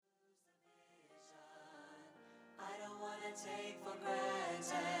take for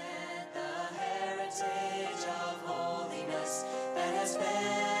granted the heritage of holiness that has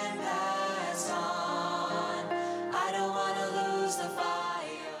been passed on. I don't want to lose the fire.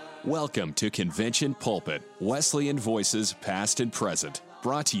 Welcome to Convention Pulpit, Wesleyan Voices Past and Present,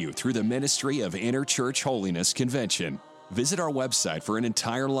 brought to you through the Ministry of Interchurch Holiness Convention. Visit our website for an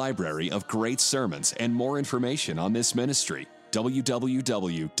entire library of great sermons and more information on this ministry,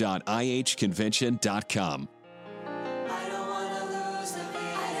 www.ihconvention.com. I don't want to lose the beat.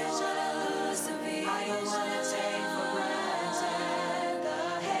 I don't want to lose the beat. I don't want to take for granted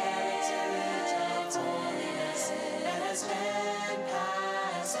the heritage of holiness that has been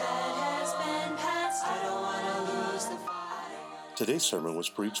passed on. I don't want to lose the fire. Today's sermon was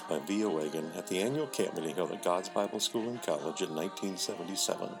preached by Agan at the annual camp meeting held at God's Bible School and College in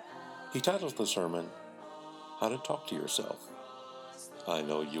 1977. He titled the sermon, How to Talk to Yourself. I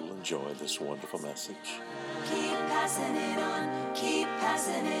know you'll enjoy this wonderful message. Keep passing it on, keep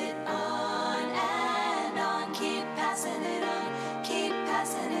passing it on and on. Keep passing it on, keep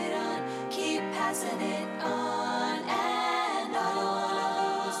passing it on, keep passing it on and on. I don't want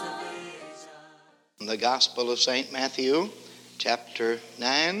to lose the vision. The Gospel of St. Matthew, chapter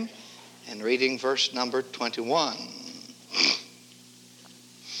 9, and reading verse number 21.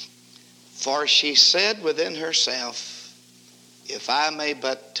 For she said within herself, if I may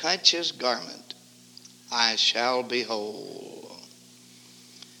but touch his garment, I shall be whole.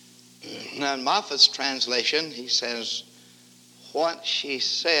 Now in Moffat's translation, he says, what she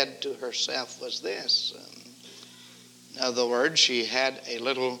said to herself was this. In other words, she had a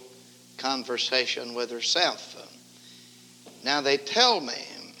little conversation with herself. Now they tell me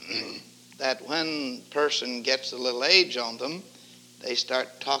that when a person gets a little age on them, they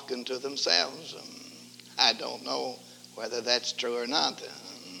start talking to themselves. I don't know whether that's true or not,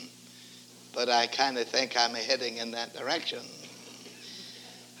 but I kind of think I'm heading in that direction.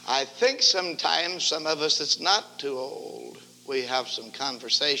 I think sometimes some of us that's not too old, we have some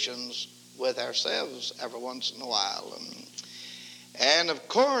conversations with ourselves every once in a while. And of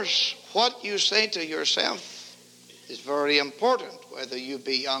course, what you say to yourself is very important, whether you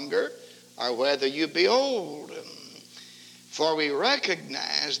be younger or whether you be old. For we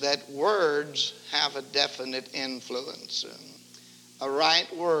recognize that words have a definite influence. A right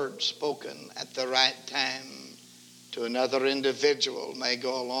word spoken at the right time to another individual may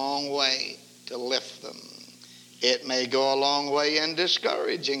go a long way to lift them. It may go a long way in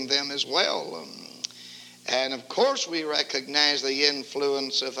discouraging them as well. And of course we recognize the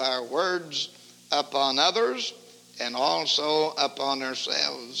influence of our words upon others and also upon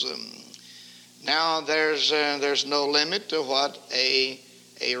ourselves. Now there's no limit to what a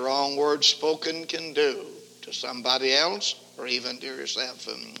wrong word spoken can do to somebody else or even to yourself.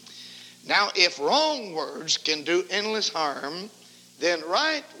 Now if wrong words can do endless harm, then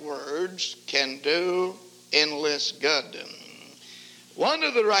right words can do endless good. One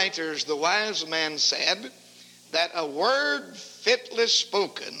of the writers, the wise man, said that a word fitly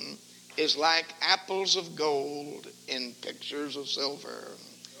spoken is like apples of gold in pictures of silver.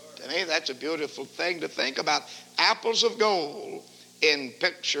 To me, that's a beautiful thing to think about. Apples of gold in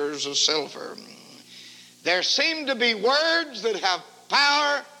pictures of silver. There seem to be words that have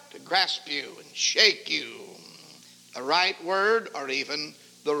power to grasp you and shake you. The right word or even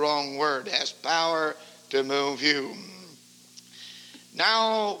the wrong word has power to move you.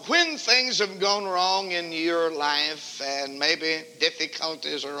 Now, when things have gone wrong in your life and maybe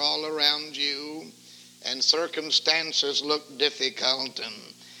difficulties are all around you and circumstances look difficult, and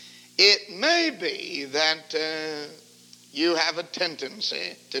it may be that you have a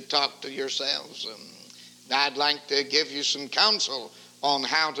tendency to talk to yourselves. I'd like to give you some counsel on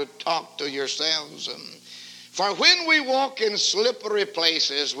how to talk to yourselves. For when we walk in slippery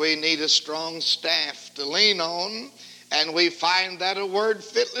places, we need a strong staff to lean on, and we find that a word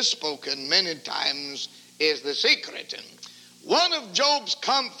fitly spoken many times is the secret. One of Job's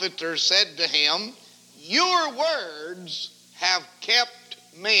comforters said to him, your words have kept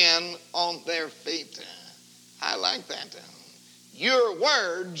men on their feet. I like that. Your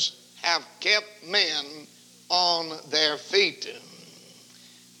words have kept men on their feet.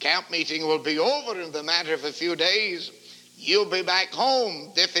 Camp meeting will be over in the matter of a few days. You'll be back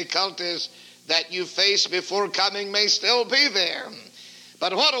home. Difficulties that you face before coming may still be there.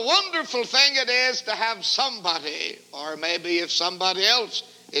 But what a wonderful thing it is to have somebody, or maybe if somebody else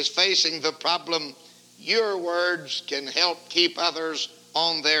is facing the problem, your words can help keep others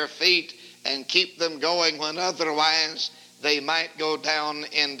on their feet and keep them going when otherwise they might go down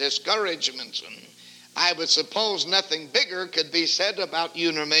in discouragement. I would suppose nothing bigger could be said about you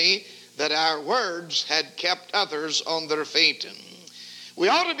or me that our words had kept others on their feet. We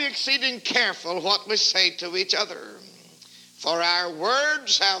ought to be exceeding careful what we say to each other, for our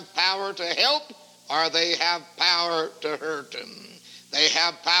words have power to help, or they have power to hurt. They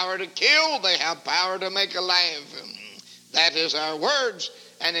have power to kill, they have power to make alive. That is our words,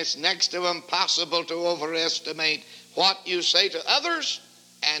 and it's next to impossible to overestimate what you say to others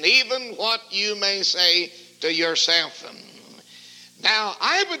and even what you may say to yourself. Now,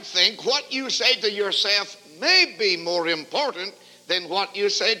 I would think what you say to yourself may be more important than what you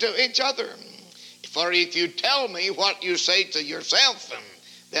say to each other. For if you tell me what you say to yourself,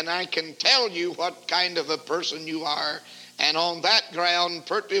 then I can tell you what kind of a person you are, and on that ground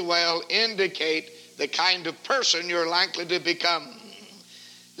pretty well indicate the kind of person you're likely to become.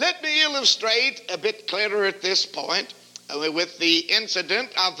 Let me illustrate a bit clearer at this point with the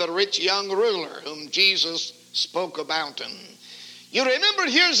incident of the rich young ruler whom Jesus spoke about. You remember,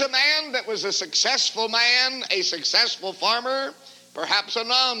 here's a man that was a successful man, a successful farmer, perhaps an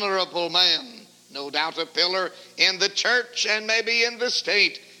honorable man, no doubt a pillar in the church and maybe in the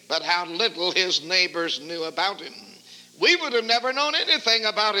state, but how little his neighbors knew about him. We would have never known anything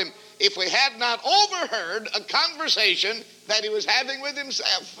about him if we had not overheard a conversation that he was having with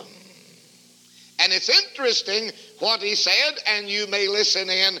himself. And it's interesting what he said, and you may listen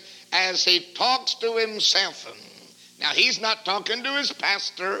in as he talks to himself. Now, he's not talking to his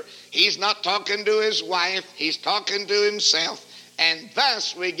pastor, he's not talking to his wife, he's talking to himself. And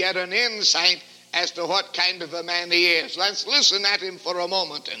thus we get an insight as to what kind of a man he is. Let's listen at him for a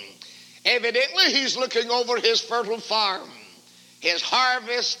moment. And evidently he's looking over his fertile farm. His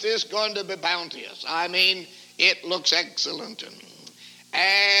harvest is going to be bounteous. I mean, it looks excellent.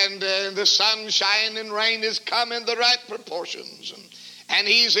 And the sunshine and rain has come in the right proportions. And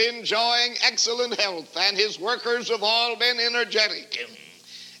he's enjoying excellent health. And his workers have all been energetic.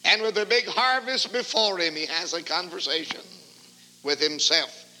 And with a big harvest before him, he has a conversation with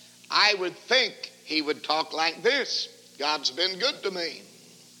himself. I would think he would talk like this: God's been good to me,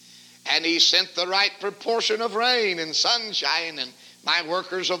 and he sent the right proportion of rain and sunshine, and my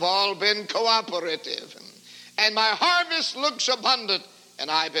workers have all been cooperative, and my harvest looks abundant, and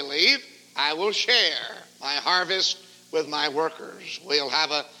I believe I will share my harvest with my workers. We'll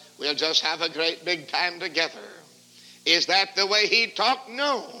just have a great big time together. Is that the way he talked?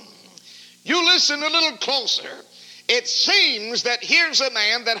 No. You listen a little closer. It seems that here's a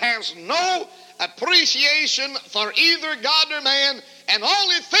man that has no appreciation for either God or man, and all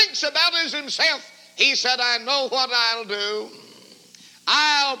he thinks about is himself. He said, I know what I'll do.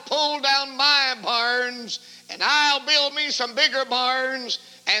 I'll pull down my barns, and I'll build me some bigger barns,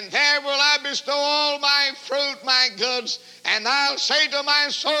 and there will I bestow all my fruit, my goods, and I'll say to my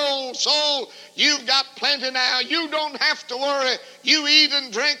soul, soul, you've got plenty now. You don't have to worry. You eat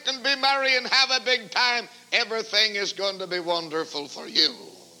and drink and be merry and have a big time. Everything is going to be wonderful for you.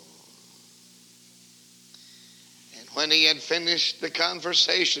 And when he had finished the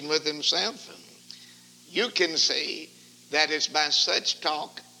conversation with himself, you can see that it's by such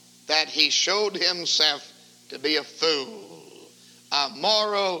talk that he showed himself to be a fool, a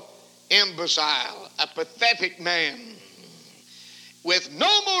moral imbecile, a pathetic man, with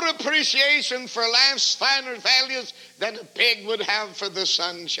no more appreciation for life's finer values than a pig would have for the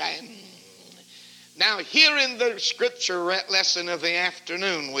sunshine. Now, here in the scripture lesson of the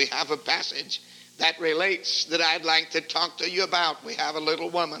afternoon, we have a passage that relates that I'd like to talk to you about. We have a little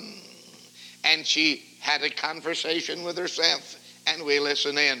woman, and she had a conversation with herself, and we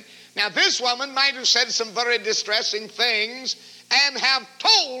listen in. Now, this woman might have said some very distressing things and have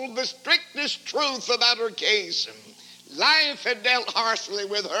told the strictest truth about her case. Life had dealt harshly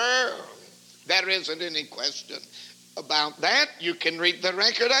with her. There isn't any question about that. You can read the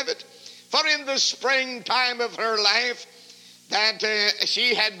record of it. For in the springtime of her life, that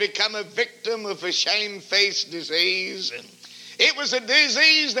she had become a victim of a shamefaced disease. It was a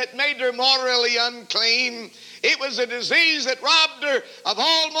disease that made her morally unclean. It was a disease that robbed her of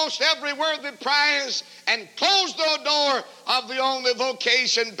almost every worthy prize and closed the door of the only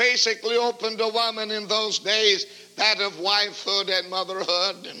vocation basically open to woman in those days, that of wifehood and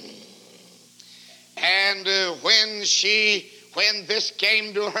motherhood. And when this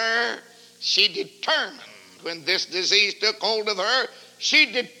came to her, she determined, when this disease took hold of her, she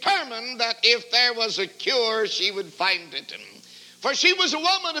determined that if there was a cure, she would find it. For she was a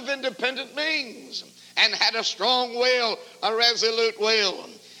woman of independent means and had a strong will, a resolute will.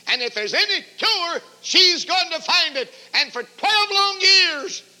 And if there's any cure, she's going to find it. And for 12 long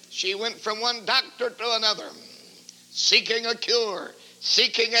years, she went from one doctor to another, seeking a cure,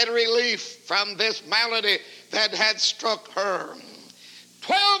 seeking a relief from this malady that had struck her.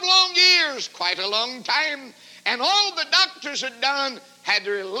 12 long was quite a long time, and all the doctors had done had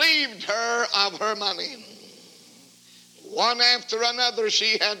relieved her of her money. One after another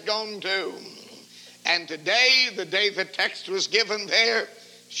she had gone to. And today, the day the text was given there,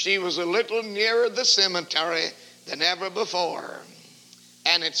 she was a little nearer the cemetery than ever before.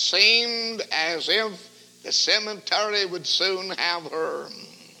 And it seemed as if the cemetery would soon have her.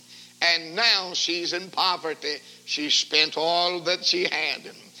 And now she's in poverty. She spent all that she had.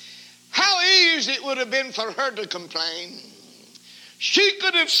 How easy it would have been for her to complain. She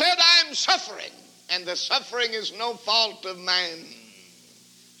could have said, I'm suffering, and the suffering is no fault of mine.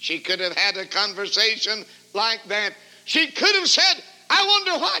 She could have had a conversation like that. She could have said, I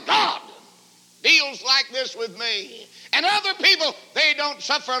wonder why God deals like this with me. And other people, they don't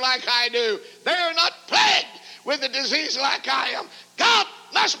suffer like I do. They are not plagued with a disease like I am. God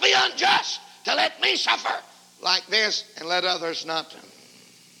must be unjust to let me suffer like this and let others not.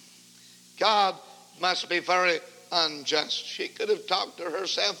 God must be very unjust. She could have talked to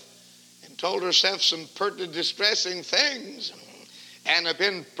herself and told herself some pretty distressing things and have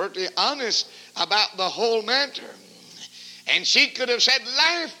been pretty honest about the whole matter. And she could have said,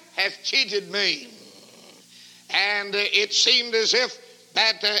 life has cheated me. And it seemed as if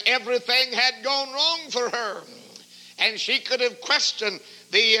that everything had gone wrong for her. And she could have questioned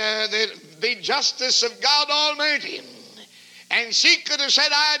the justice of God Almighty. And she could have said,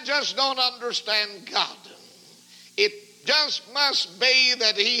 I just don't understand God. It just must be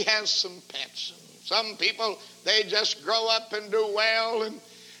that he has some pets. Some people, they just grow up and do well,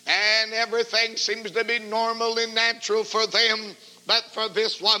 and everything seems to be normal and natural for them. But for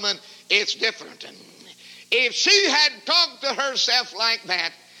this woman, it's different. If she had talked to herself like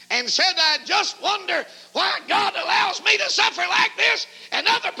that and said, I just wonder why God allows me to suffer like this and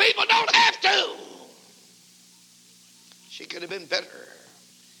other people don't have to, she could have been better.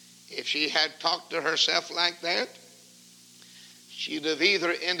 If she had talked to herself like that, she'd have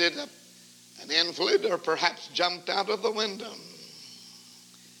either ended up an invalid or perhaps jumped out of the window.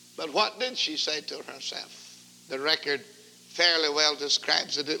 But what did she say to herself? The record fairly well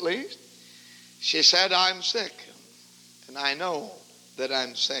describes it, at least. She said, I'm sick, and I know that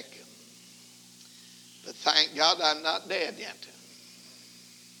I'm sick. But thank God I'm not dead yet.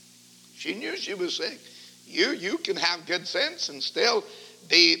 She knew she was sick. You can have good sense and still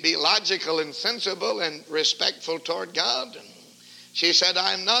be logical and sensible and respectful toward God. And she said,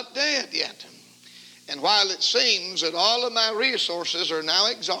 I'm not dead yet. And while it seems that all of my resources are now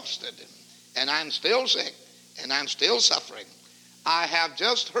exhausted, and I'm still sick, and I'm still suffering, I have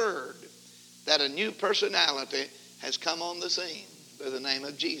just heard that a new personality has come on the scene by the name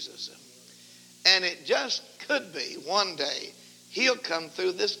of Jesus. And it just could be one day he'll come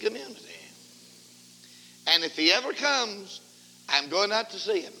through this community. And if he ever comes, I'm going out to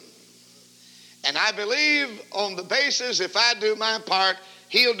see him. And I believe on the basis, if I do my part,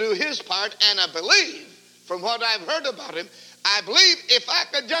 he'll do his part. And I believe, from what I've heard about him, I believe if I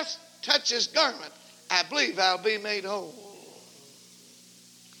could just touch his garment, I believe I'll be made whole.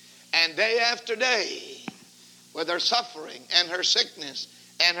 And day after day, with her suffering and her sickness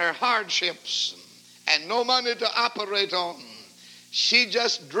and her hardships and no money to operate on, she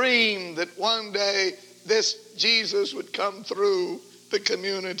just dreamed that one day this Jesus would come through the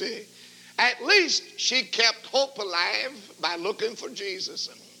community. At least she kept hope alive by looking for Jesus.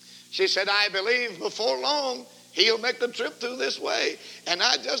 And she said, I believe before long he'll make the trip through this way. And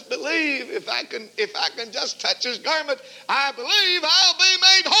I just believe if I can just touch his garment, I believe I'll be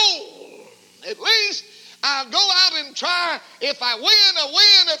made whole. At least I'll go out and try. If I win, I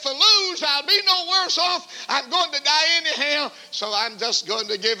win. If I lose, I'll be no worse off. I'm going to die anyhow, so I'm just going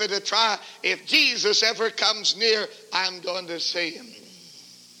to give it a try. If Jesus ever comes near, I'm going to see him.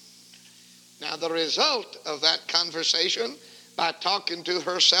 Now, the result of that conversation, by talking to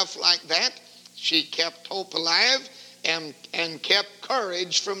herself like that, she kept hope alive and kept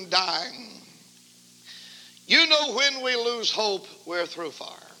courage from dying. You know, when we lose hope, we're through for.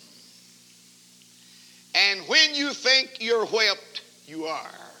 And when you think you're whipped, you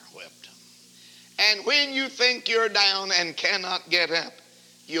are whipped. And when you think you're down and cannot get up,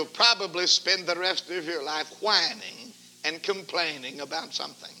 you'll probably spend the rest of your life whining and complaining about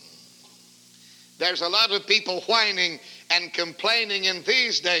something. There's a lot of people whining and complaining in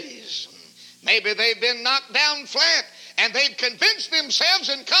these days. Maybe they've been knocked down flat and they've convinced themselves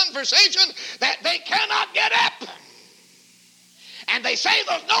in conversation that they cannot get up. And they say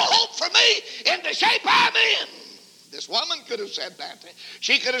there's no hope for me in the shape I'm in. This woman could have said that.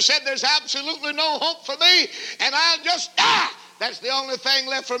 She could have said there's absolutely no hope for me and I'll just die. That's the only thing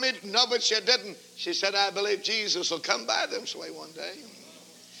left for me. No, but she didn't. She said, I believe Jesus will come by this way one day.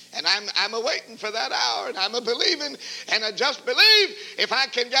 And I'm a-waiting for that hour, and I'm a-believing, and I just believe if I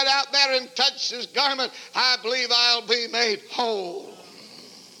can get out there and touch his garment, I believe I'll be made whole.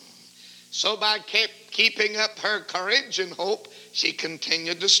 So by keeping up her courage and hope, she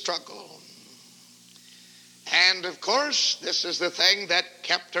continued to struggle. And of course, this is the thing that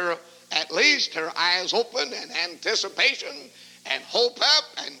kept her, at least her eyes open, and anticipation and hope up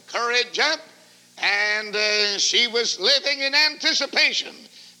and courage up. And she was living in anticipation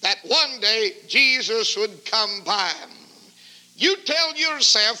that one day Jesus would come by. You tell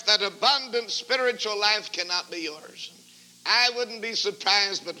yourself that abundant spiritual life cannot be yours. I wouldn't be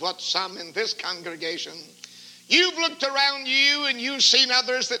surprised but what some in this congregation, you've looked around you and you've seen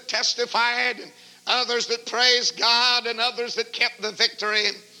others that testified and others that praised God and others that kept the victory.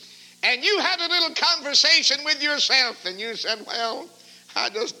 And you had a little conversation with yourself and you said, well, I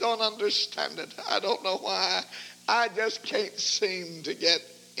just don't understand it. I don't know why. I just can't seem to get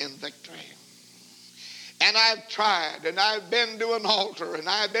in victory. And I've tried, and I've been to an altar, and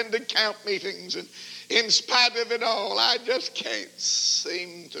I've been to camp meetings, and in spite of it all, I just can't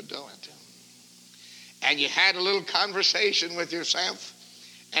seem to do it. And you had a little conversation with yourself,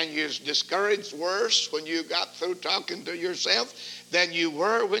 and you're discouraged worse when you got through talking to yourself than you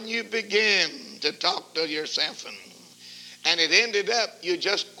were when you began to talk to yourself. And it ended up you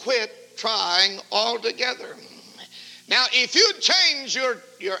just quit trying altogether. Now, if you change your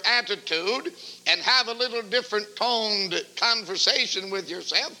attitude and have a little different toned conversation with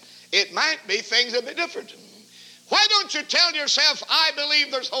yourself, it might be things a bit different. Why don't you tell yourself, I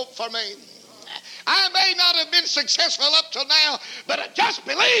believe there's hope for me. I may not have been successful up till now, but I just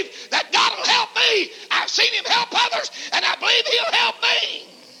believe that God will help me. I've seen him help others, and I believe he'll help me.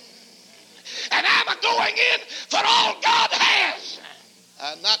 And I'm going in for all God has.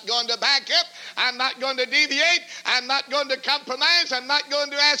 I'm not going to back up. I'm not going to deviate. I'm not going to compromise. I'm not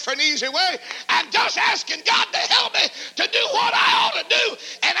going to ask for an easy way. I'm just asking God to help me to do what I ought to do,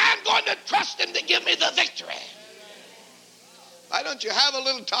 and I'm going to trust him to give me the victory. Why don't you have a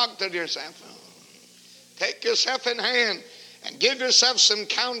little talk to yourself? Take yourself in hand and give yourself some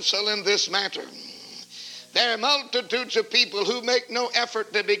counsel in this matter. There are multitudes of people who make no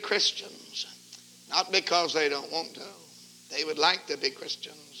effort to be Christians, not because they don't want to. They would like to be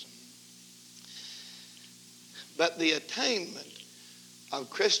Christians. But the attainment of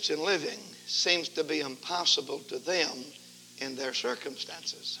Christian living seems to be impossible to them in their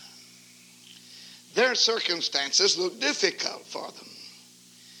circumstances. Their circumstances look difficult for them.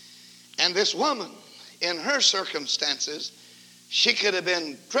 And this woman, in her circumstances, she could have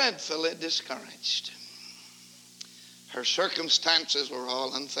been dreadfully discouraged. Her circumstances were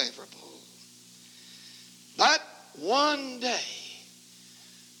all unfavorable. But one day,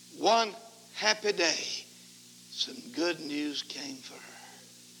 one happy day, some good news came for her.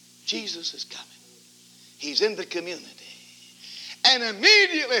 Jesus is coming. He's in the community. And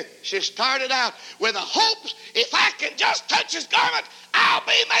immediately she started out with a hope, if I can just touch his garment, I'll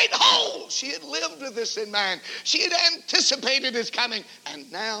be made whole. She had lived with this in mind. She had anticipated his coming.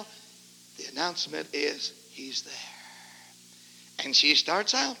 And now the announcement is he's there. And she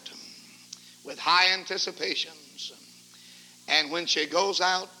starts out with high anticipations. And when she goes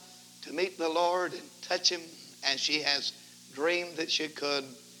out to meet the Lord and touch him, as she has dreamed that she could,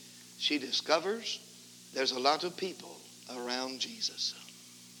 she discovers there's a lot of people around Jesus.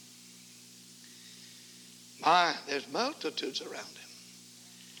 There's multitudes around him.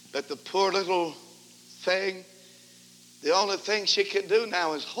 But the poor little thing, the only thing she can do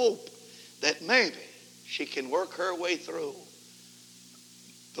now is hope that maybe she can work her way through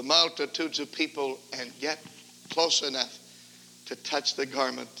the multitudes of people and get close enough to touch the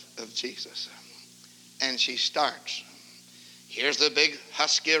garment of Jesus. And she starts. Here's the big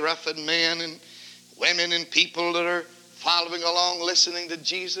husky roughened men and women and people that are following along listening to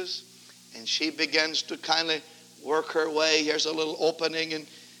Jesus. And she begins to kind of work her way. Here's a little opening, and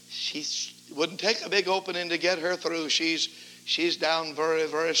she wouldn't take a big opening to get her through. She's down very,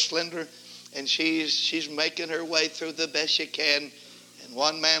 very slender, and she's making her way through the best she can. And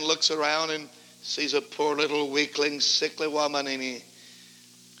one man looks around and sees a poor little weakling, sickly woman, and he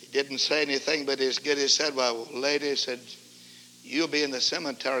didn't say anything, but as good as said, well, lady, said, you'll be in the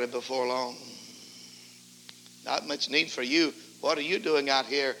cemetery before long. Not much need for you. What are you doing out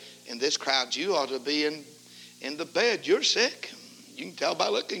here in this crowd? You ought to be in the bed. You're sick. You can tell by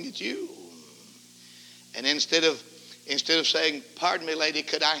looking at you. And instead of saying, pardon me, lady,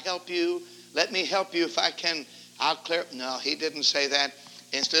 could I help you? Let me help you if I can. I'll clear. No, he didn't say that.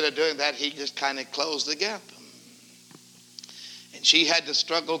 Instead of doing that, he just kind of closed the gap. And she had to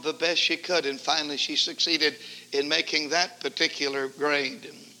struggle the best she could, and finally she succeeded in making that particular grade.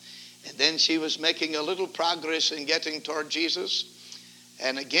 And then she was making a little progress in getting toward Jesus.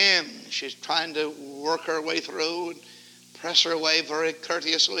 And again, she's trying to work her way through and press her way very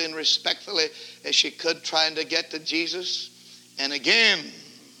courteously and respectfully as she could, trying to get to Jesus. And again,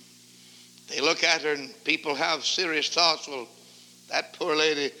 they look at her and people have serious thoughts. Well, that poor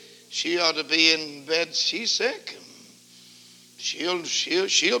lady, she ought to be in bed. She's sick.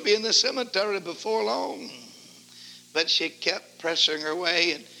 She'll be in the cemetery before long. But she kept pressing her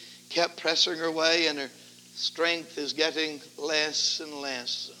way and kept pressing her way, and her strength is getting less and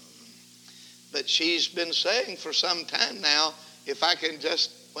less. But she's been saying for some time now, if I can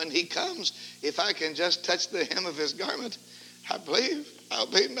just, when he comes, if I can just touch the hem of his garment, I believe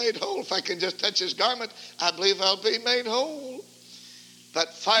I'll be made whole. If I can just touch his garment, I believe I'll be made whole.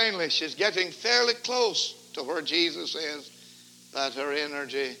 But finally, she's getting fairly close to where Jesus is, but her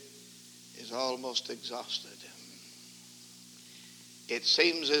energy is almost exhausted. It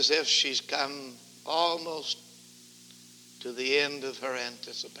seems as if she's come almost to the end of her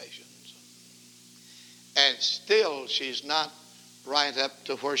anticipations. And still she's not right up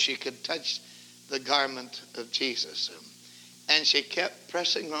to where she could touch the garment of Jesus. And she kept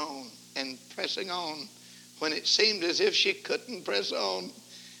pressing on and pressing on when it seemed as if she couldn't press on.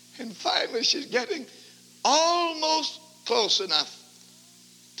 And finally she's getting almost close enough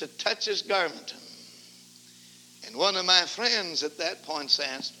to touch his garment. And one of my friends at that point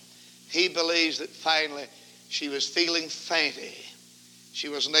says, he believes that finally she was feeling fainty. She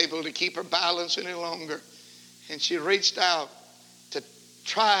wasn't able to keep her balance any longer. And she reached out to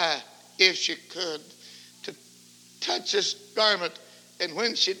try, if she could, to touch his garment. And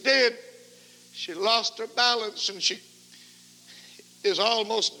when she did, she lost her balance and she is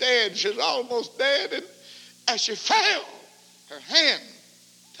almost dead. She's almost dead. And as she fell, her hand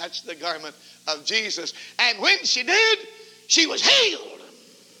touched the garment of Jesus. And when she did, she was healed.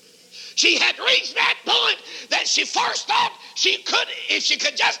 She had reached that point that she first thought she could, if she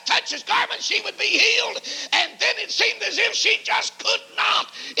could just touch his garment, she would be healed. And then it seemed as if she just could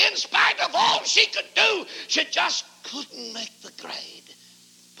not, in spite of all she could do, she just couldn't make the grade.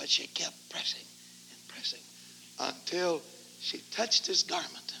 But she kept pressing and pressing until she touched his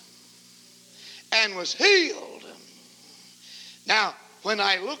garment and was healed. Now, when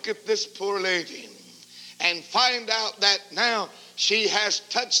I look at this poor lady and find out that now she has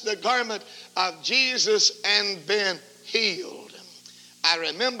touched the garment of Jesus and been healed, I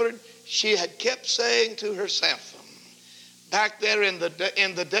remembered she had kept saying to herself back there in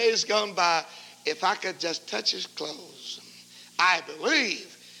the days gone by, if I could just touch his clothes, I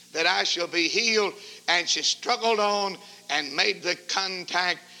believe that I shall be healed. And she struggled on and made the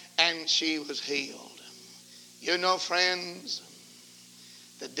contact and she was healed. You know, friends,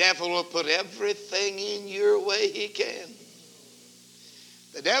 the devil will put everything in your way he can.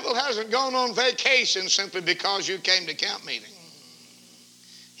 The devil hasn't gone on vacation simply because you came to camp meeting.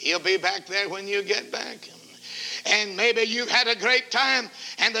 He'll be back there when you get back. And maybe you've had a great time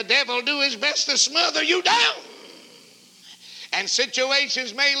and the devil will do his best to smother you down. And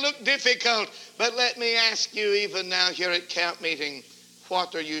situations may look difficult, but let me ask you even now here at camp meeting,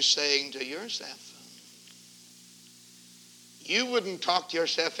 what are you saying to yourself? You wouldn't talk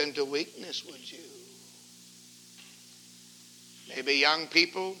yourself into weakness, would you? Maybe young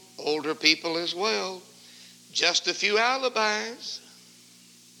people, older people as well, just a few alibis,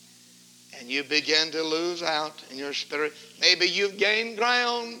 and you begin to lose out in your spirit. Maybe you've gained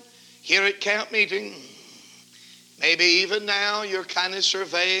ground here at camp meeting. Maybe even now you're kind of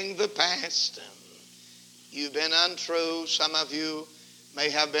surveying the past. You've been untrue. Some of you may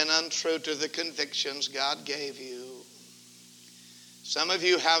have been untrue to the convictions God gave you. Some of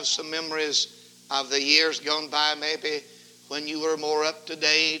you have some memories of the years gone by, maybe when you were more up to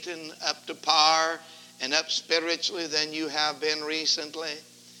date and up to par and up spiritually than you have been recently.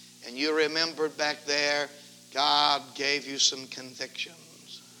 And you remembered back there, God gave you some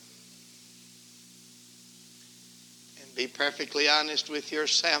convictions. And be perfectly honest with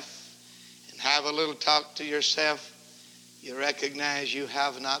yourself and have a little talk to yourself. You recognize you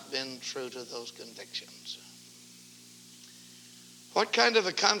have not been true to those convictions. What kind of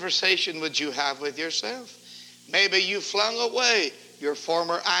a conversation would you have with yourself? Maybe you flung away your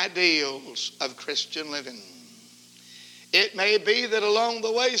former ideals of Christian living. It may be that along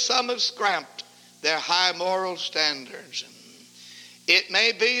the way some have scrapped their high moral standards. It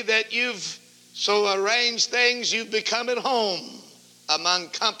may be that you've so arranged things you've become at home among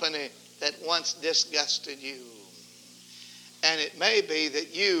company that once disgusted you. And it may be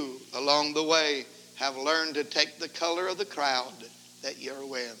that you, along the way, have learned to take the color of the crowd that you're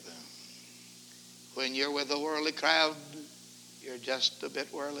with. When you're with a worldly crowd, you're just a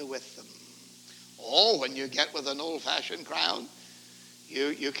bit worldly with them. Oh, when you get with an old-fashioned crowd,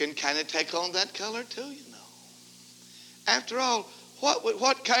 you can kind of take on that color too, you know. After all,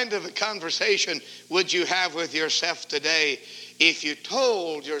 what kind of a conversation would you have with yourself today if you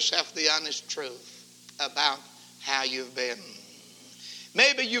told yourself the honest truth about how you've been?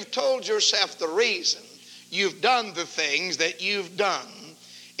 Maybe you've told yourself the reason you've done the things that you've done.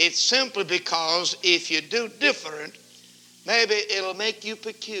 It's simply because if you do different, maybe it'll make you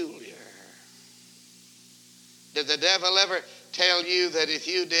peculiar. Did the devil ever tell you that if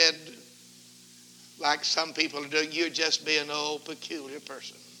you did like some people are doing, you'd just be an old peculiar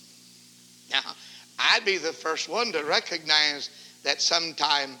person? Now, I'd be the first one to recognize that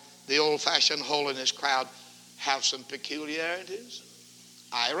sometime the old-fashioned holiness crowd have some peculiarities.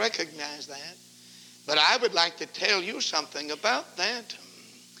 I recognize that. But I would like to tell you something about that.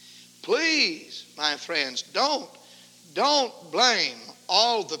 Please, my friends, don't blame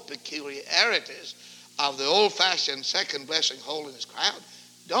all the peculiarities of the old-fashioned second blessing holiness crowd.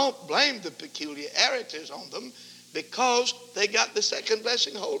 Don't blame the peculiarities on them because they got the second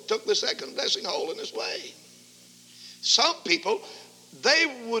blessing took the second blessing holiness way. Some people,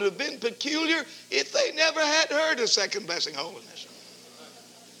 they would have been peculiar if they never had heard of second blessing holiness.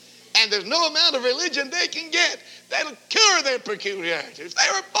 And there's no amount of religion they can get that'll cure their peculiarities.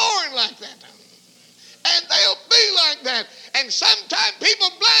 They were born like that. And they'll be like that. And sometimes people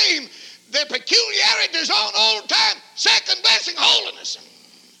blame their peculiarities on old-time second blessing holiness.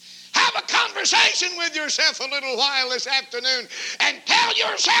 Have a conversation with yourself a little while this afternoon and tell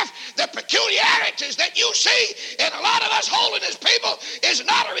yourself the peculiarities that you see in a lot of us holiness people is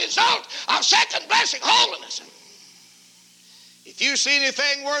not a result of second blessing holiness. If you see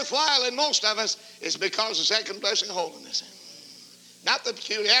anything worthwhile in most of us, it's because of second blessing holiness. Not the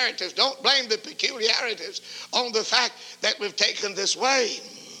peculiarities. Don't blame the peculiarities on the fact that we've taken this way.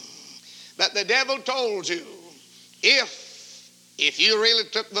 But the devil told you, if you really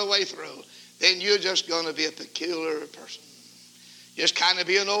took the way through, then you're just going to be a peculiar person. Just kind of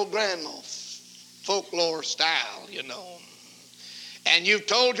be an old grandma, folklore style, you know. And you've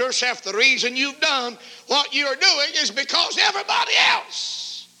told yourself the reason you've done what you're doing is because everybody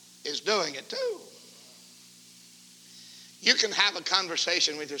else is doing it too. You can have a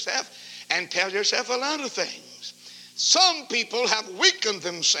conversation with yourself and tell yourself a lot of things. Some people have weakened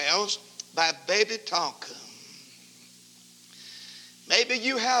themselves by baby talk. Maybe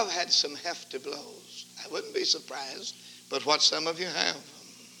you have had some hefty blows. I wouldn't be surprised, but what some of you have.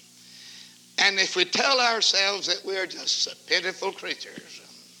 And if we tell ourselves that we're just pitiful creatures,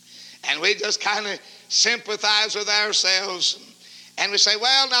 and we just kind of sympathize with ourselves, and we say,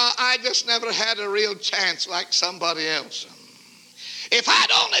 well, now, I just never had a real chance like somebody else. If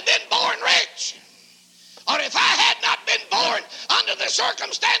I'd only been born rich, or if I had not been born under the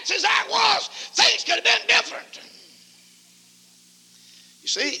circumstances I was, things could have been different. You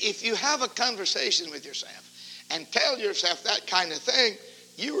see, if you have a conversation with yourself and tell yourself that kind of thing,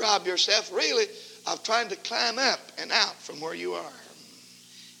 you rob yourself really of trying to climb up and out from where you are.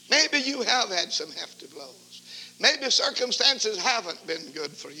 Maybe you have had some hefty blows. Maybe circumstances haven't been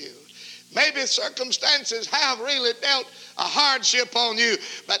good for you. Maybe circumstances have really dealt a hardship on you.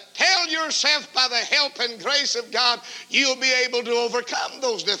 But tell yourself by the help and grace of God, you'll be able to overcome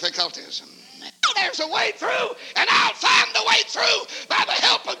those difficulties. There's a way through, and I'll find the way through by the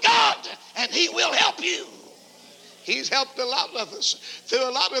help of God, and He will help you. He's helped a lot of us through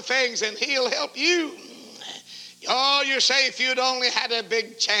a lot of things, and He'll help you. Oh, you say if you'd only had a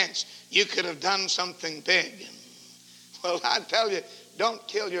big chance, you could have done something big. Well, I tell you, don't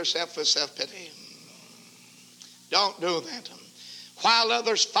kill yourself with self-pity. Don't do that. While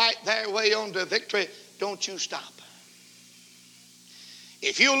others fight their way on to victory, don't you stop.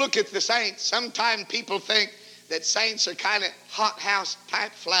 If you look at the saints, sometimes people think that saints are kind of hothouse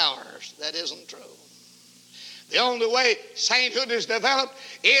type flowers. That isn't true. The only way sainthood is developed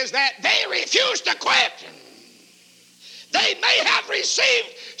is that they refuse to quit. They may have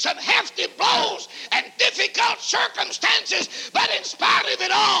received some hefty blows and difficult circumstances, but in spite of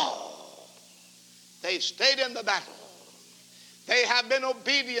it all, they've stayed in the battle. They have been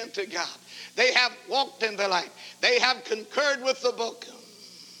obedient to God. They have walked in the light. They have concurred with the book.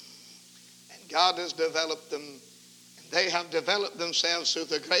 And God has developed them. And they have developed themselves through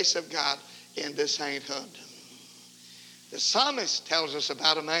the grace of God into sainthood. The psalmist tells us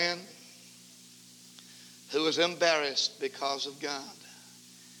about a man who was embarrassed because of God.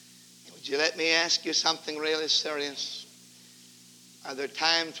 Would you let me ask you something really serious? Are there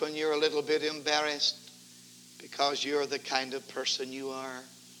times when you're a little bit embarrassed because you're the kind of person you are?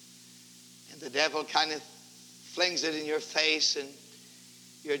 And the devil kind of flings it in your face, and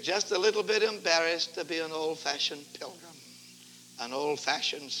you're just a little bit embarrassed to be an old-fashioned pilgrim, an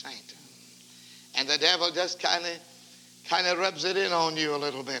old-fashioned saint. And the devil just kind of rubs it in on you a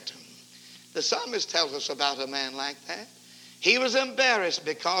little bit. The psalmist tells us about a man like that. He was embarrassed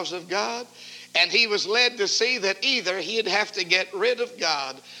because of God, and he was led to see that either he'd have to get rid of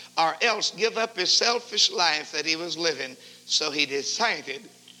God or else give up his selfish life that he was living. So he decided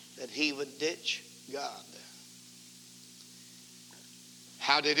that he would ditch God.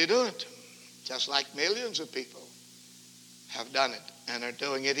 How did he do it? Just like millions of people have done it and are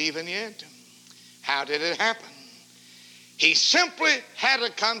doing it even yet. How did it happen? He simply had a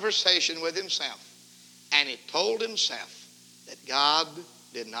conversation with himself, and he told himself that God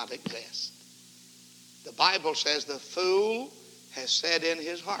did not exist. The Bible says the fool has said in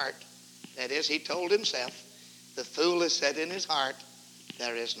his heart, that is, he told himself, the fool has said in his heart,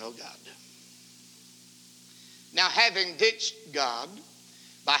 there is no God. Now, having ditched God,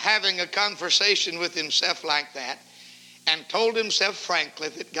 by having a conversation with himself like that, and told himself frankly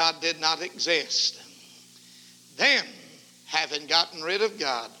that God did not exist, then, having gotten rid of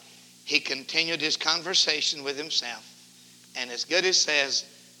God, he continued his conversation with himself. And as good as says,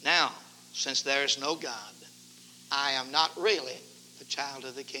 now, since there is no God, I am not really the child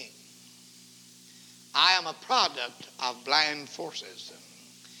of the King. I am a product of blind forces.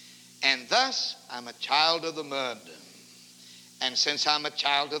 And thus, I'm a child of the mud. And since I'm a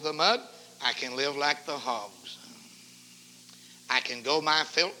child of the mud, I can live like the hogs. I can go my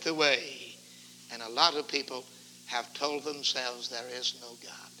filthy way. And a lot of people have told themselves there is no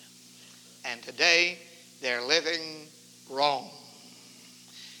God. And today, they're living wrong.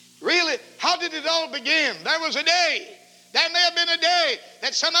 Really, how did it all begin? There was a day, there may have been a day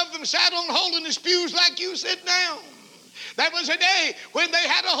that some of them sat on holiness pews like you sit down. There was a day when they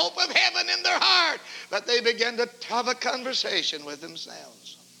had a hope of heaven in their heart, but they began to have a conversation with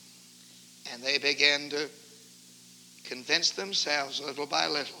themselves. And they began to convince themselves little by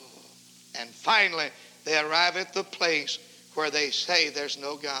little. And finally, they arrive at the place where they say there's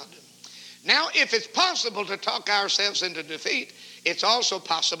no God. Now, if it's possible to talk ourselves into defeat, it's also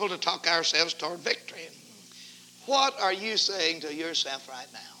possible to talk ourselves toward victory. What are you saying to yourself right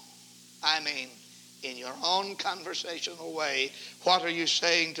now? I mean, in your own conversational way, what are you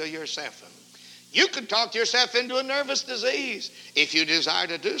saying to yourself? You could talk yourself into a nervous disease if you desire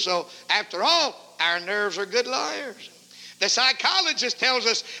to do so. After all, our nerves are good liars. The psychologist tells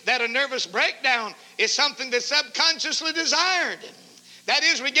us that a nervous breakdown is something that's subconsciously desired. That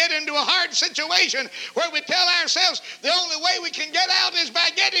is, we get into a hard situation where we tell ourselves the only way we can get out is by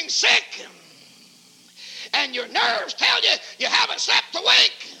getting sick. And your nerves tell you you haven't slept a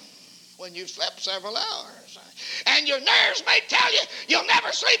week when you've slept several hours. And your nerves may tell you you'll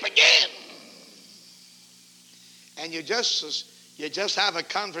never sleep again. And you just have a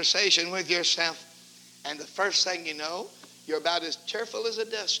conversation with yourself, and the first thing you know, you're about as cheerful as a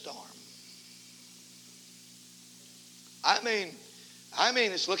dust storm. I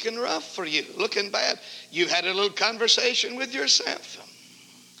mean, it's looking rough for you, looking bad. You've had a little conversation with yourself.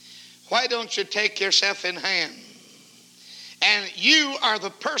 Why don't you take yourself in hand? And you are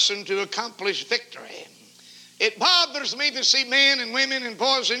the person to accomplish victory. It bothers me to see men and women and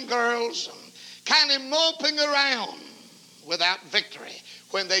boys and girls kind of moping around without victory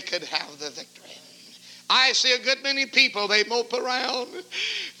when they could have the victory. I see a good many people, they mope around.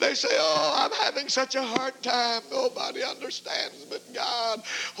 They say, oh, I'm having such a hard time. Nobody understands but God.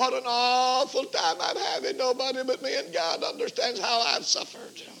 What an awful time I'm having. Nobody but me and God understands how I've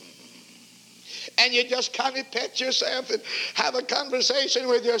suffered. And you just kind of pet yourself and have a conversation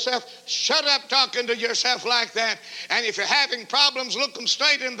with yourself. Shut up talking to yourself like that. And if you're having problems, look them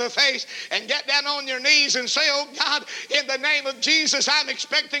straight in the face and get down on your knees and say, oh God, in the name of Jesus, I'm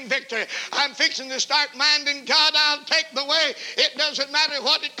expecting victory. I'm fixing to start minding God. I'll take the way. It doesn't matter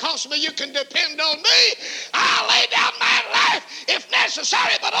what it costs me. You can depend on me. I'll lay down my life if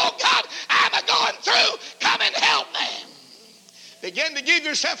necessary. But oh God, I'm going through. Come and help me. Begin to give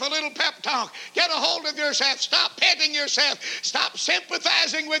yourself a little pep talk. Get a hold of yourself. Stop petting yourself. Stop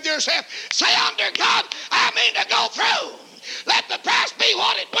sympathizing with yourself. Say, under God, I mean to go through. Let the past be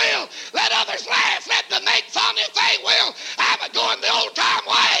what it will. Let others laugh. Let them make fun if they will. I'm going the old-time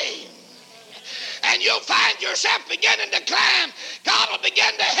way. And you'll find yourself beginning to climb. God will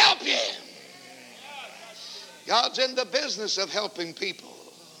begin to help you. God's in the business of helping people.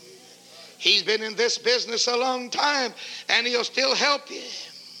 He's been in this business a long time, and he'll still help you.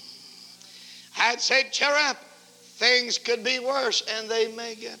 I'd say, cheer up. Things could be worse, and they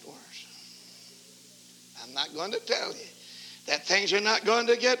may get worse. I'm not going to tell you that things are not going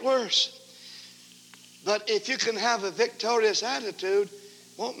to get worse. But if you can have a victorious attitude,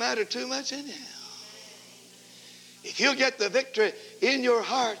 it won't matter too much anyhow. If you get the victory in your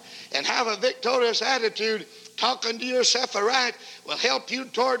heart and have a victorious attitude, talking to yourself aright will help you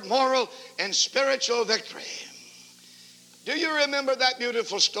toward moral and spiritual victory. Do you remember that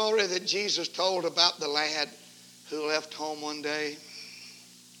beautiful story that Jesus told about the lad who left home one day?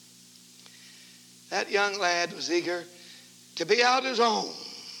 That young lad was eager to be out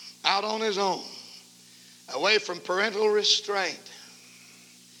on his own, away from parental restraint,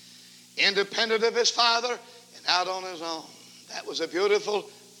 independent of his father, and out on his own. That was a beautiful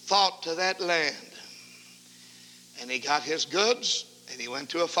thought to that land. And he got his goods, and he went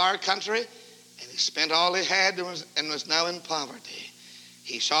to a far country, and he spent all he had and was now in poverty.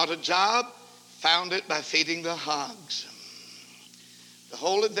 He sought a job, found it by feeding the hogs. The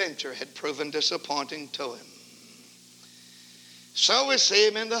whole adventure had proven disappointing to him. So we see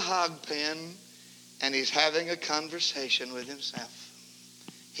him in the hog pen, and he's having a conversation with himself.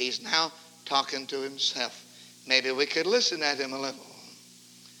 He's now talking to himself. Maybe we could listen at him a little.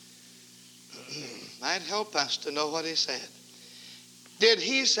 Might help us to know what he said. Did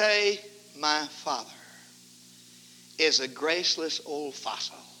he say, "My father is a graceless old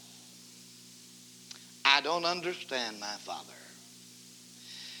fossil. I don't understand my father.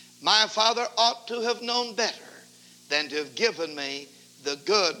 My father ought to have known better than to have given me the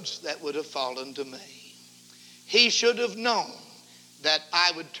goods that would have fallen to me. He should have known that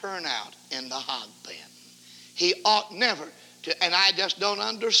I would turn out in the hog pen. He ought never to, and I just don't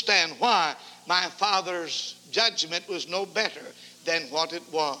understand why my father's judgment was no better than what it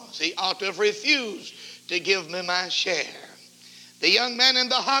was. He ought to have refused to give me my share." The young man in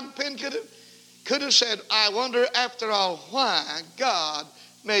the hog pen could have said, "I wonder after all why God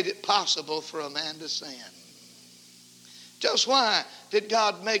made it possible for a man to sin. Just why did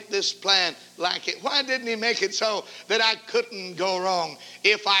God make this plan like it? Why didn't he make it so that I couldn't go wrong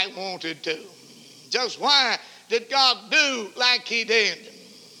if I wanted to? Just why did God do like he did?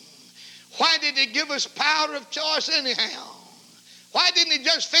 Why did he give us power of choice anyhow? Why didn't he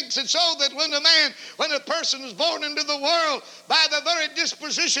just fix it so that when a person was born into the world, by the very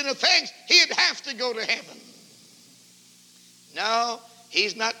disposition of things, he'd have to go to heaven?" No,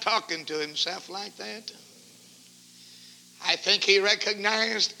 he's not talking to himself like that. I think he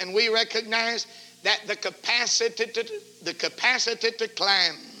recognized, and we recognize, that the capacity to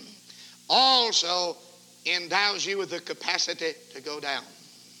climb also endows you with the capacity to go down.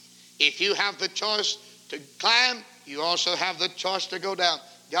 If you have the choice to climb, you also have the choice to go down.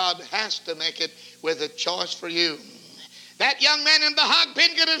 God has to make it with a choice for you. That young man in the hog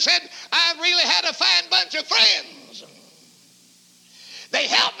pen could have said, "I really had a fine bunch of friends. They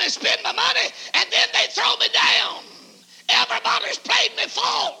helped me spend my money, and then they throw me down. Everybody's played me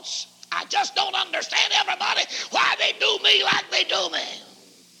false. I just don't understand everybody, why they do me like they do me."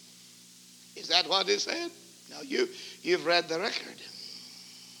 Is that what he said? No, you've read the record.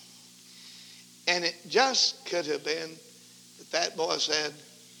 And it just could have been that boy said,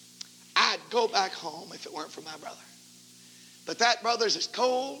 "I'd go back home if it weren't for my brother. But that brother's as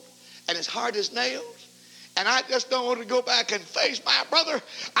cold and as hard as nails, and I just don't want to go back and face my brother.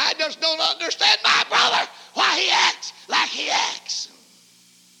 I just don't understand my brother, why he acts like he acts."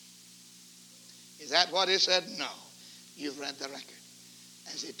 Is that what he said? No. You've read the record.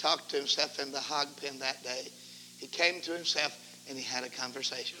 As he talked to himself in the hog pen that day, he came to himself and he had a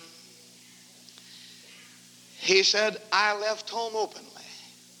conversation. He said, "I left home openly,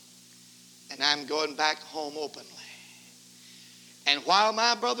 and I'm going back home openly. And while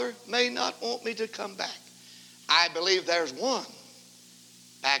my brother may not want me to come back, I believe there's one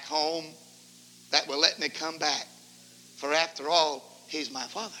back home that will let me come back. For after all, he's my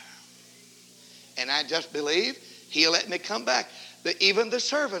father. And I just believe he'll let me come back. Even the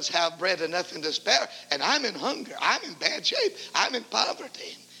servants have bread enough and to spare, and I'm in hunger. I'm in bad shape. I'm in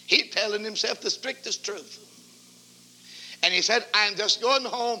poverty." He's telling himself the strictest truth. And he said, "I'm just going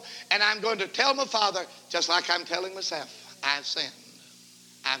home, and I'm going to tell my father, just like I'm telling myself, I've sinned.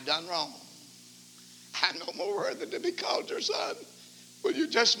 I've done wrong. I'm no more worthy to be called your son. Will you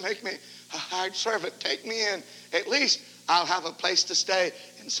just make me a hired servant? Take me in. At least I'll have a place to stay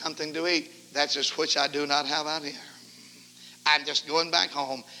and something to eat. That's just which I do not have out here. I'm just going back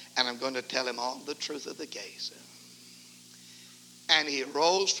home, and I'm going to tell him all the truth of the case." And he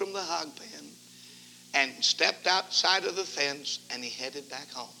rose from the hog pen and stepped outside of the fence, and he headed back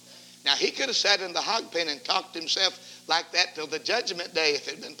home. Now, he could have sat in the hog pen and talked to himself like that till the judgment day. If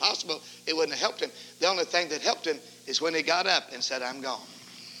it had been possible, it wouldn't have helped him. The only thing that helped him is when he got up and said, "I'm gone.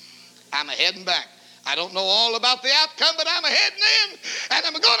 I'm a heading back. I don't know all about the outcome, but I'm heading in, and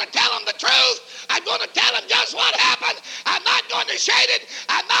I'm going to tell them the truth. I'm going to tell them just what happened. I'm not going to shade it.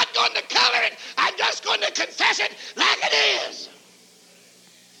 I'm not going to color it. I'm just going to confess it like it is.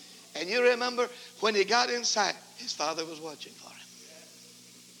 And you remember when he got inside, his father was watching for him.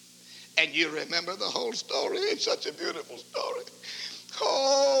 And you remember the whole story. It's such a beautiful story.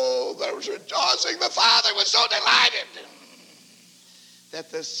 Oh, there was rejoicing. The father was so delighted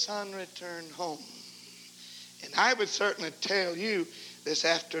that the son returned home. And I would certainly tell you this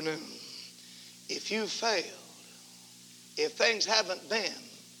afternoon, if you failed, if things haven't been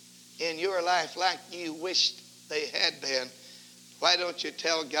in your life like you wished they had been, why don't you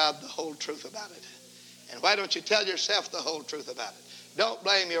tell God the whole truth about it? And why don't you tell yourself the whole truth about it? Don't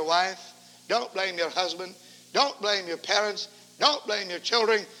blame your wife. Don't blame your husband. Don't blame your parents. Don't blame your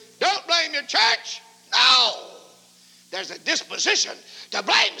children. Don't blame your church. No. There's a disposition to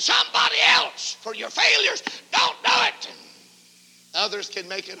blame somebody else for your failures. Don't do it. Others can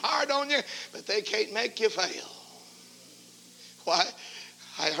make it hard on you, but they can't make you fail. Why?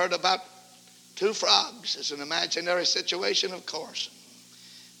 I heard about two frogs. It's an imaginary situation, of course.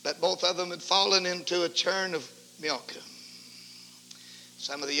 But both of them had fallen into a churn of milk.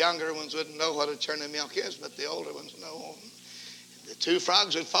 Some of the younger ones wouldn't know what a churn of milk is, but the older ones know. The two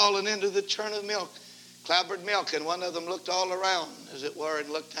frogs had fallen into the churn of milk, clabbered milk, and one of them looked all around, as it were, and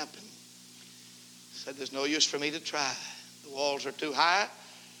looked up and said, there's no use for me to try. The walls are too high,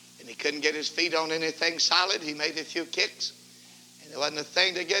 and he couldn't get his feet on anything solid. He made a few kicks, and there wasn't a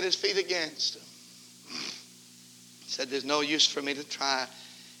thing to get his feet against. He said, there's no use for me to try,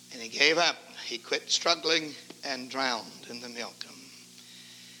 and he gave up. He quit struggling and drowned in the milk.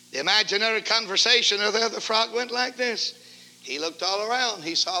 The imaginary conversation of the other frog went like this. He looked all around.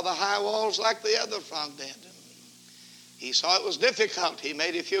 He saw the high walls like the other frog did. He saw it was difficult. He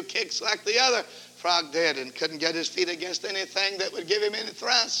made a few kicks like the other frog did and couldn't get his feet against anything that would give him any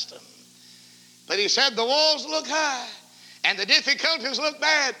thrust. But he said, the walls look high and the difficulties look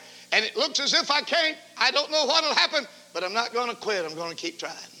bad and it looks as if I don't know what will happen, but I'm not going to quit. I'm going to keep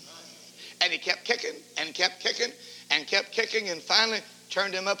trying. And he kept kicking and kept kicking and kept kicking, and finally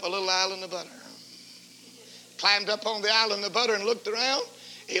turned him up a little island of butter. Climbed up on the island of butter and looked around.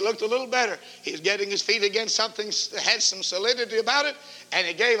 He looked a little better. He's getting his feet against something that had some solidity about it, and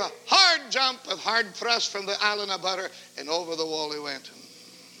he gave a hard jump, a hard thrust from the island of butter, and over the wall he went.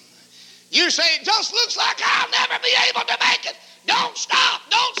 You say, it just looks like I'll never be able to make it. Don't stop,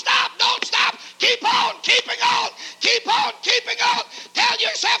 don't stop, don't stop. Keep on, keeping on, keep on, keeping on. Tell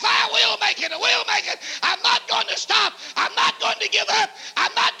yourself, I will make it, I will make it. I'm not going to stop. I'm not going to give up.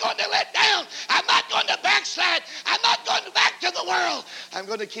 I'm not going to let down. I'm not going to backslide. I'm not going back to the world. I'm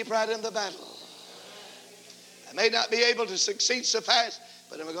going to keep right in the battle. I may not be able to succeed so fast,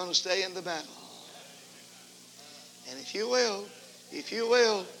 but I'm going to stay in the battle. And if you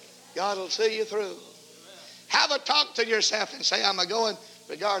will, God will see you through. Have a talk to yourself and say, I'm going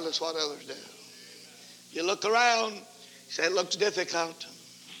regardless what others do. You look around, you say, it looks difficult.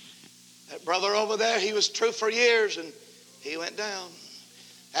 That brother over there, he was true for years and he went down.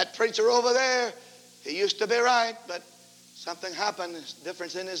 That preacher over there, he used to be right, but something happened. There's a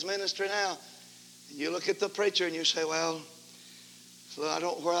difference in his ministry now. And you look at the preacher and you say, well, so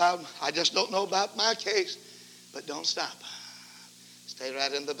I just don't know about my case, but don't stop. Stay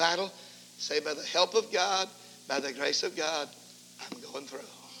right in the battle. Say, by the help of God, by the grace of God, I'm going through.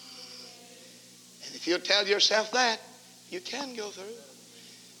 And if you tell yourself that, you can go through.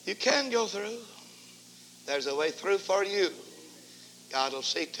 You can go through. There's a way through for you. God will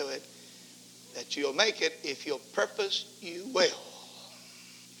see to it that you'll make it. If you'll purpose, you will.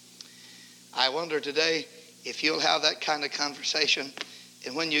 I wonder today if you'll have that kind of conversation,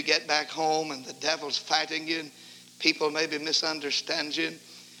 and when you get back home and the devil's fighting you and people maybe misunderstand you,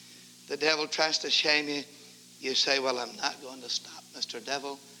 the devil tries to shame you, you say, well, I'm not going to stop. Mr.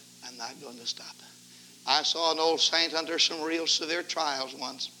 Devil, I'm not going to stop. I saw an old saint under some real severe trials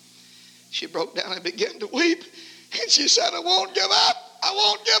once. She broke down and began to weep. And she said, I won't give up. I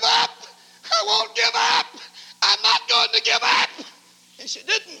won't give up. I won't give up. I'm not going to give up. And she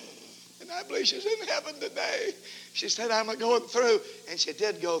didn't. And I believe she's in heaven today. She said, I'm going through. And she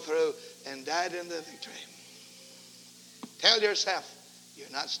did go through and died in the victory. Tell yourself, you're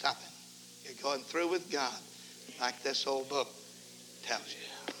not stopping. You're going through with God, like this old book tells you.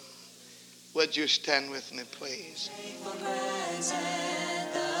 Would you stand with me, please? Take for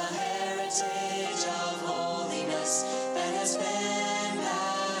granted the heritage of holiness that has been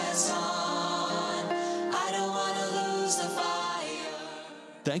passed on. I don't want to lose the fire.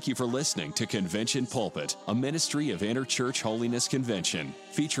 Thank you for listening to Convention Pulpit, a ministry of Interchurch Holiness Convention,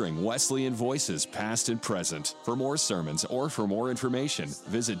 featuring Wesleyan voices past and present. For more sermons or for more information,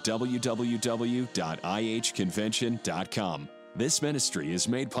 visit www.ihconvention.com. This ministry is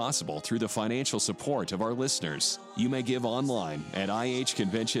made possible through the financial support of our listeners. You may give online at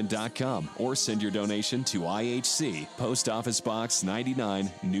ihconvention.com or send your donation to IHC, Post Office Box 99,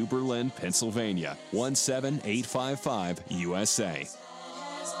 New Berlin, Pennsylvania, 17855, USA.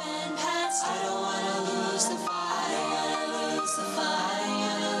 I don't wanna lose the fight. I don't wanna lose the fight.